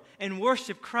adore and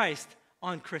worship Christ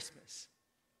on Christmas.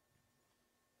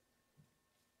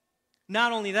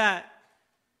 Not only that,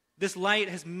 this light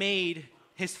has made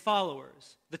his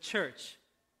followers, the church,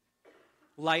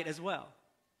 light as well.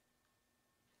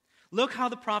 Look how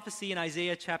the prophecy in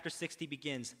Isaiah chapter 60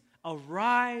 begins.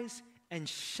 Arise and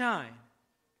shine,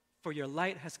 for your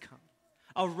light has come.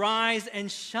 Arise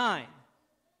and shine.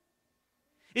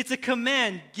 It's a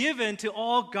command given to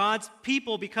all God's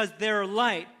people because their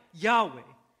light, Yahweh,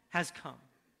 has come.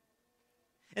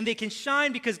 And they can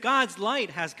shine because God's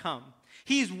light has come.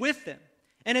 He's with them.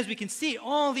 And as we can see,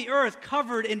 all the earth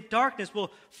covered in darkness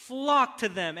will flock to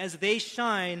them as they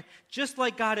shine, just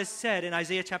like God has said in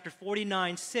Isaiah chapter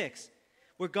 49:6,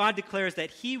 where God declares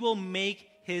that he will make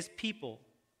his people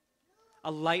a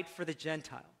light for the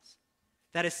Gentiles,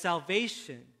 that his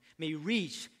salvation may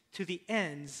reach to the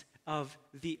ends of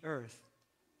the earth.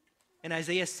 And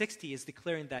Isaiah 60 is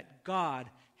declaring that God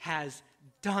has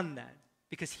done that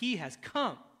because he has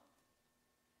come.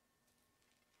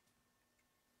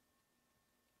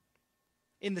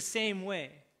 In the same way,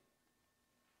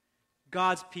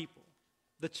 God's people,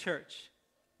 the church,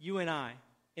 you and I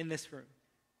in this room,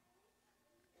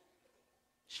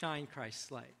 shine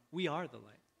Christ's light. We are the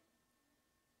light.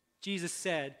 Jesus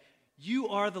said, "You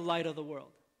are the light of the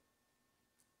world."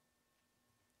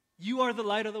 You are the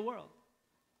light of the world.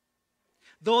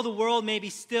 Though the world may be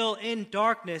still in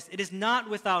darkness, it is not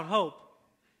without hope,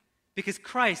 because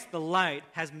Christ, the light,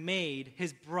 has made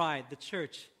his bride, the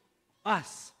church,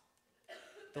 us,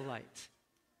 the light.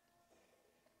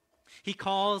 He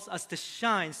calls us to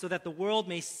shine so that the world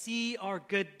may see our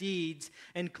good deeds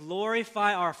and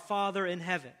glorify our Father in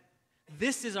heaven.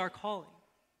 This is our calling.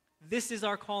 This is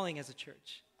our calling as a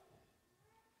church.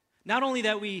 Not only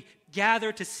that we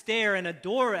gather to stare and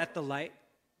adore at the light,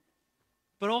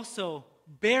 but also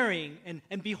bearing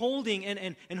and beholding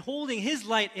and holding his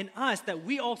light in us, that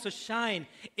we also shine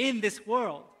in this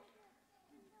world.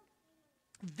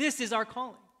 This is our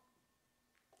calling.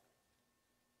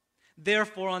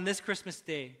 Therefore, on this Christmas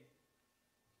day,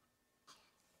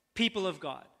 people of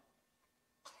God,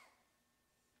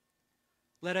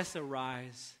 let us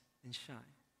arise and shine.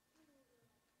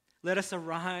 Let us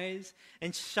arise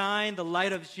and shine the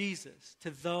light of Jesus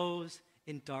to those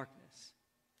in darkness.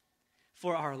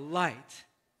 For our light,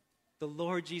 the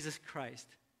Lord Jesus Christ,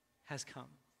 has come.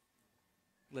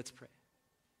 Let's pray.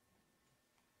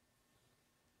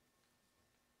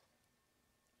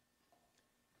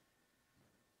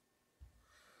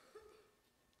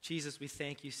 Jesus, we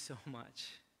thank you so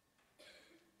much.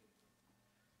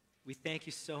 We thank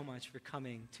you so much for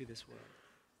coming to this world.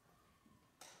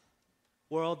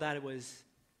 World that was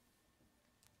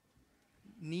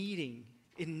in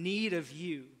need of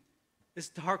you. This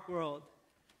dark world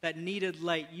that needed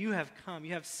light. You have come.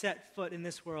 You have set foot in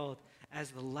this world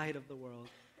as the light of the world.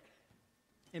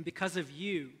 And because of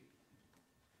you,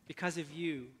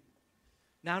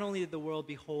 not only did the world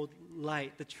behold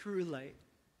light, the true light,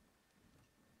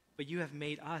 but you have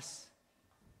made us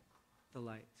the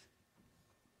light.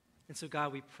 And so,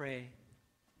 God, we pray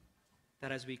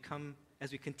that as we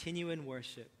continue in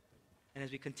worship, and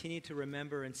as we continue to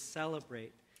remember and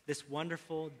celebrate this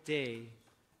wonderful day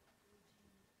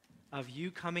of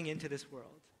you coming into this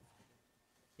world,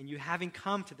 and you having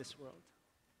come to this world,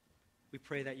 we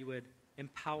pray that you would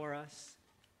empower us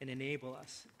and enable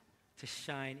us to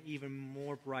shine even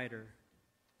more brighter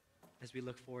as we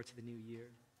look forward to the new year.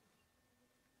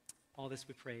 All this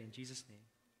we pray in Jesus' name.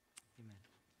 Amen.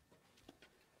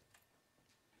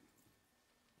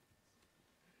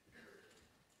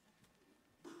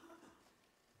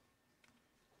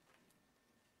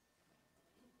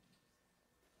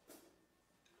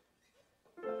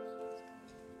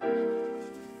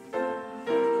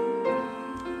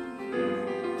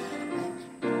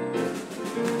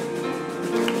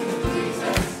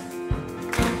 Jesus.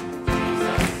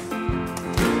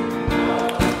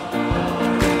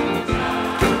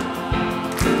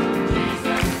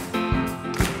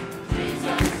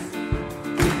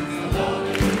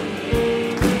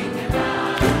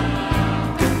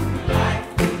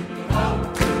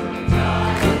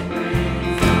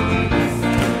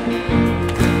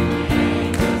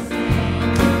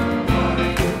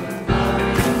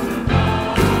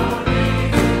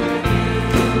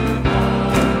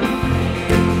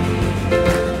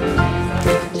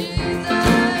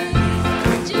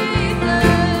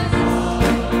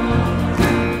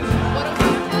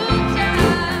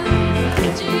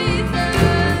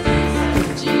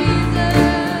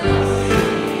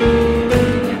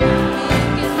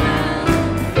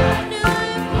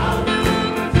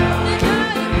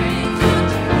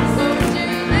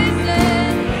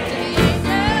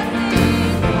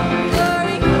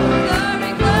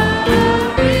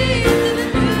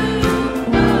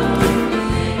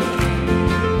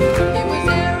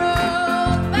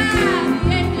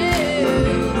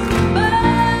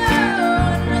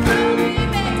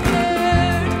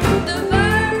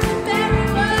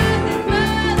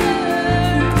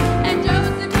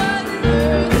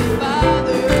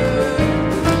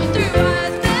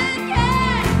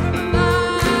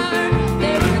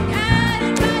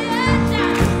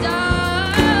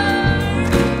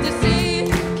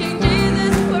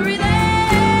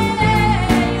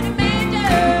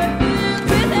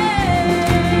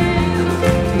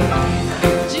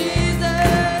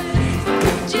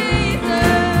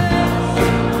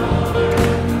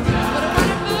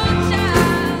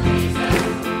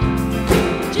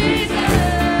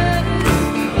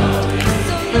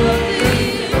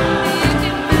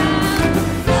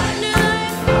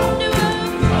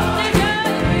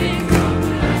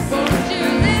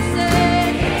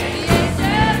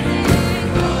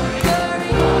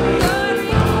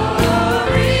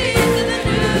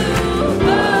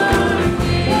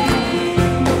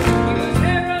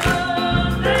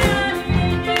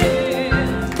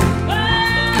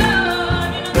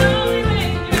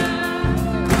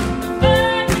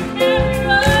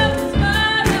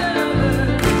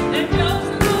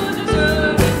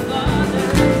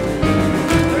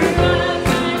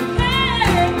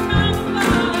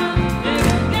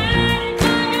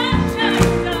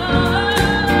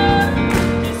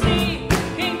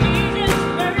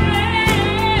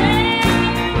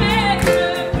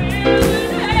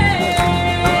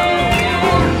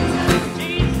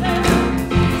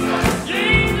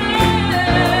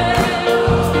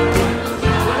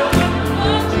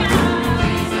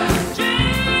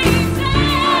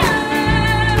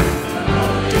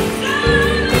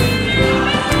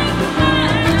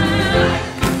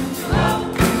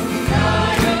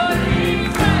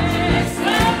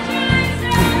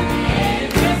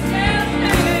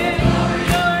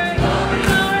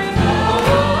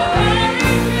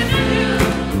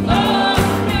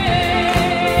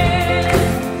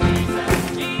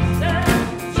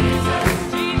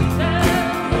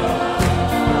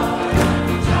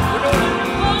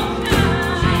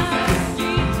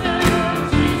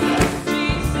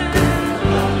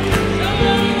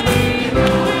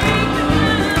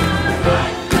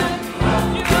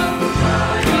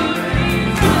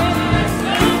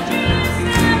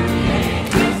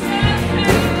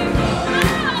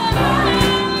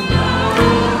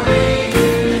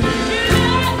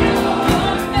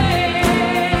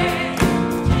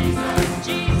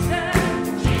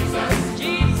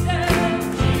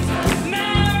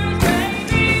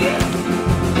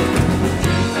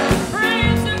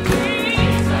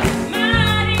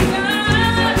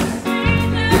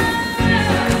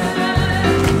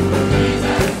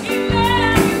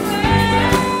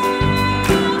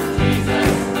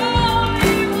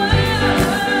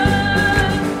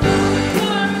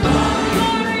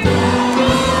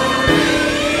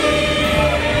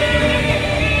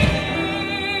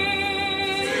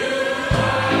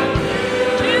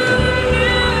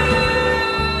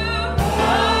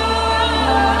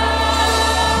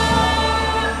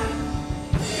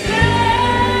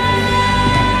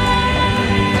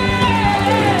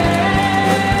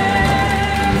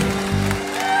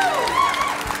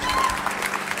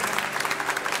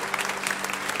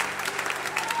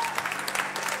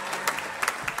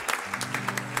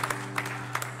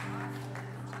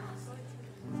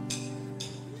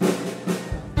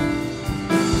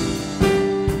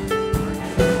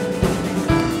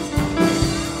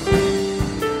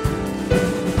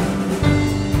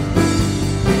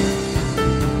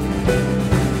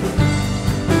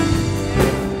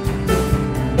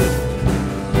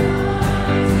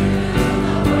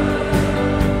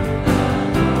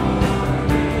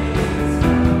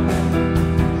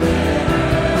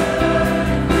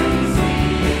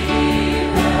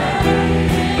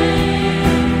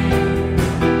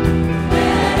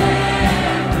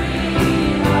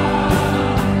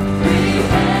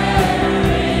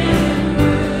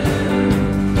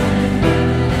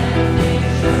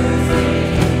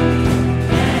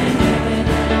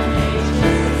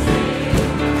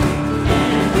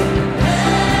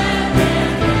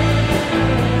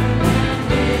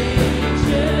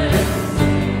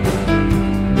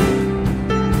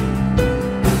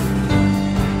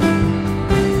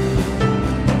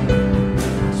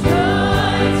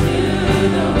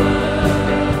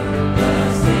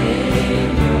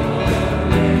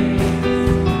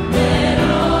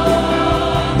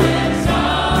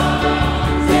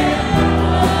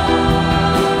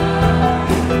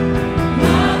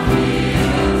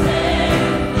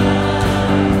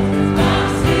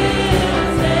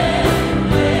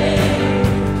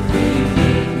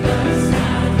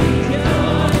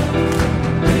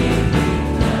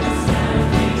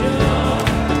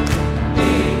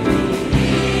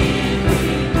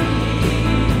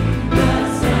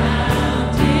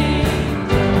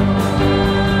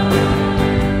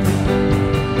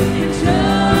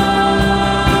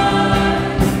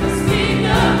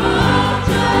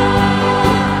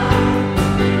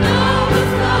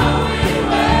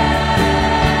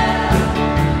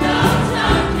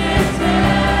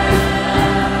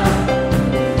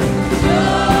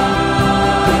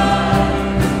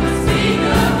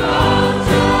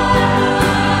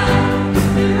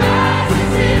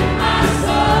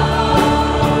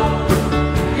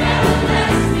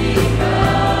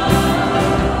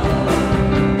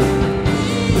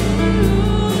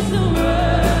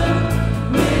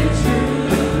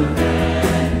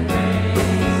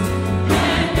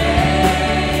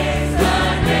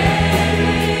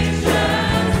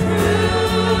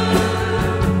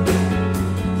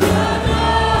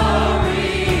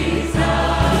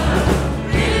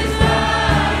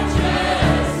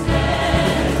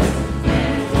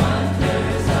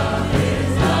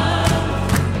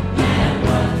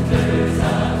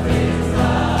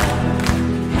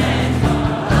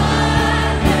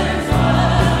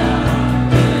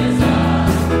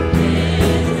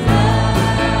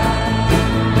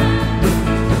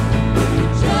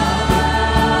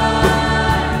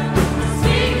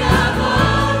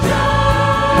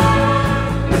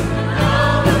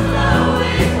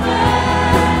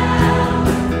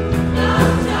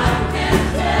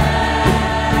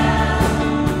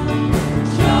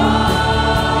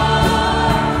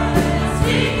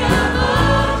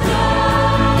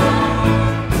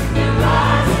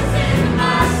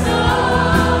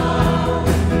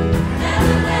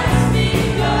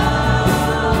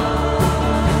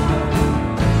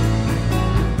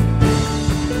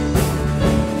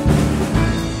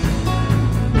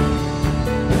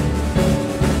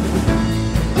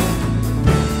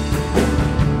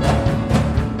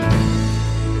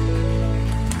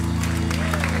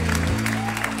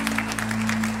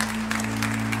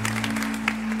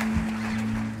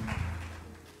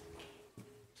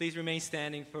 Please remain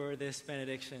standing for this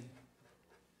benediction.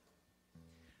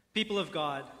 People of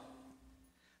God,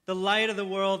 the light of the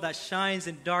world that shines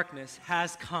in darkness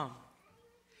has come.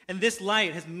 And this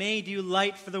light has made you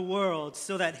light for the world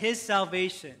so that his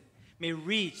salvation may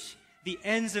reach the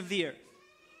ends of the earth.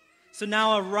 So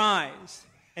now arise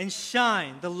and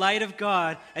shine the light of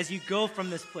God as you go from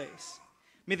this place.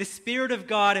 May the Spirit of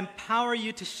God empower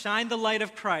you to shine the light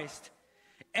of Christ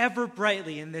ever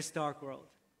brightly in this dark world.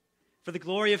 For the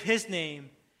glory of his name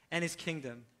and his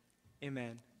kingdom.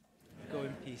 Amen. Go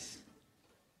in peace.